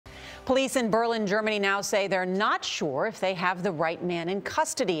Police in Berlin, Germany now say they're not sure if they have the right man in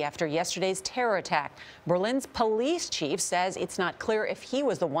custody after yesterday's terror attack. Berlin's police chief says it's not clear if he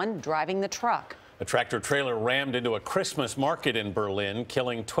was the one driving the truck. A tractor-trailer rammed into a Christmas market in Berlin,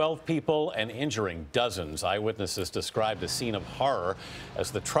 killing 12 people and injuring dozens. Eyewitnesses described a scene of horror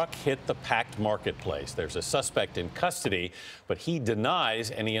as the truck hit the packed marketplace. There's a suspect in custody, but he denies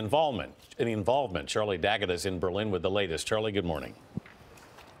any involvement. Charlie Daggett is in Berlin with the latest. Charlie, good morning.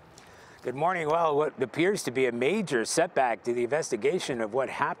 Good morning. Well, what appears to be a major setback to the investigation of what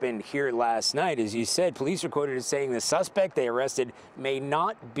happened here last night. As you said, police are quoted as saying the suspect they arrested may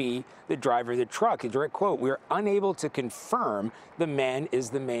not be the driver of the truck. A direct quote, "We are unable to confirm the man is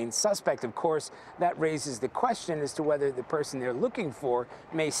the main suspect." Of course, that raises the question as to whether the person they're looking for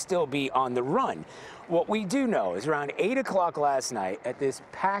may still be on the run. What we do know is around 8 o'clock last night at this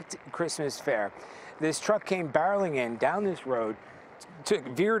packed Christmas fair, this truck came barreling in down this road,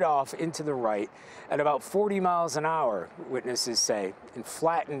 veered off into the right at about 40 miles an hour, witnesses say, and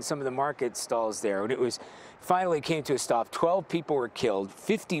flattened some of the market stalls there. And it was finally came to a stop. 12 people were killed,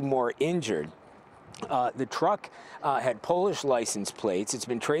 50 more injured. The truck had Polish license plates. It's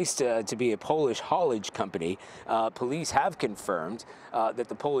been traced to be a Polish haulage company. Police have confirmed that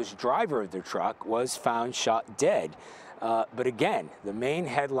the Polish driver of the truck was found shot dead. But again, the main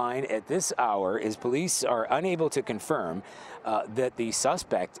headline at this hour is police are unable to confirm that the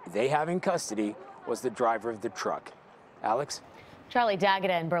suspect they have in custody was the driver of the truck. Alex? Charlie Daggett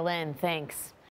in Berlin, thanks.